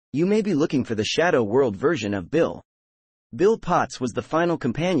You may be looking for the Shadow World version of Bill. Bill Potts was the final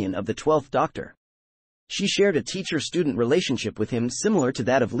companion of the 12th Doctor. She shared a teacher-student relationship with him similar to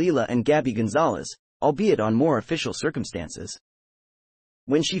that of Leela and Gabby Gonzalez, albeit on more official circumstances.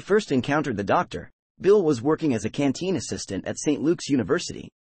 When she first encountered the Doctor, Bill was working as a canteen assistant at St. Luke's University,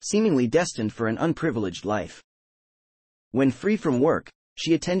 seemingly destined for an unprivileged life. When free from work,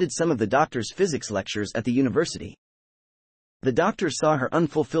 she attended some of the Doctor's physics lectures at the university. The Doctor saw her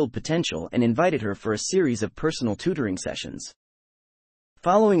unfulfilled potential and invited her for a series of personal tutoring sessions.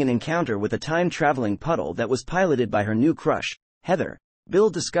 Following an encounter with a time-traveling puddle that was piloted by her new crush, Heather,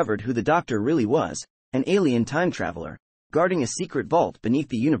 Bill discovered who the Doctor really was, an alien time traveler, guarding a secret vault beneath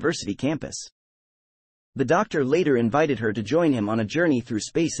the university campus. The Doctor later invited her to join him on a journey through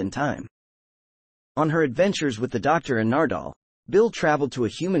space and time. On her adventures with the Doctor and Nardal, Bill traveled to a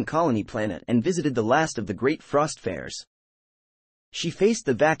human colony planet and visited the last of the great frost fairs. She faced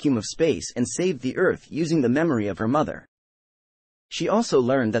the vacuum of space and saved the Earth using the memory of her mother. She also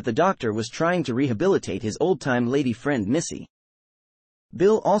learned that the Doctor was trying to rehabilitate his old-time lady friend Missy.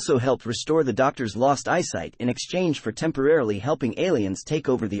 Bill also helped restore the Doctor's lost eyesight in exchange for temporarily helping aliens take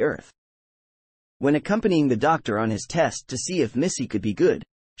over the Earth. When accompanying the Doctor on his test to see if Missy could be good,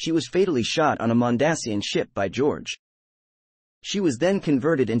 she was fatally shot on a Mondasian ship by George. She was then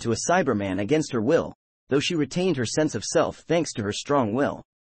converted into a Cyberman against her will, though she retained her sense of self thanks to her strong will.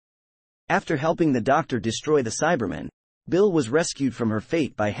 After helping the Doctor destroy the Cybermen, Bill was rescued from her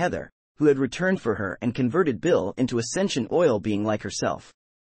fate by Heather, who had returned for her and converted Bill into a sentient oil being like herself.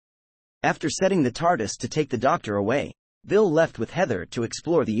 After setting the TARDIS to take the Doctor away, Bill left with Heather to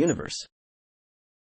explore the universe.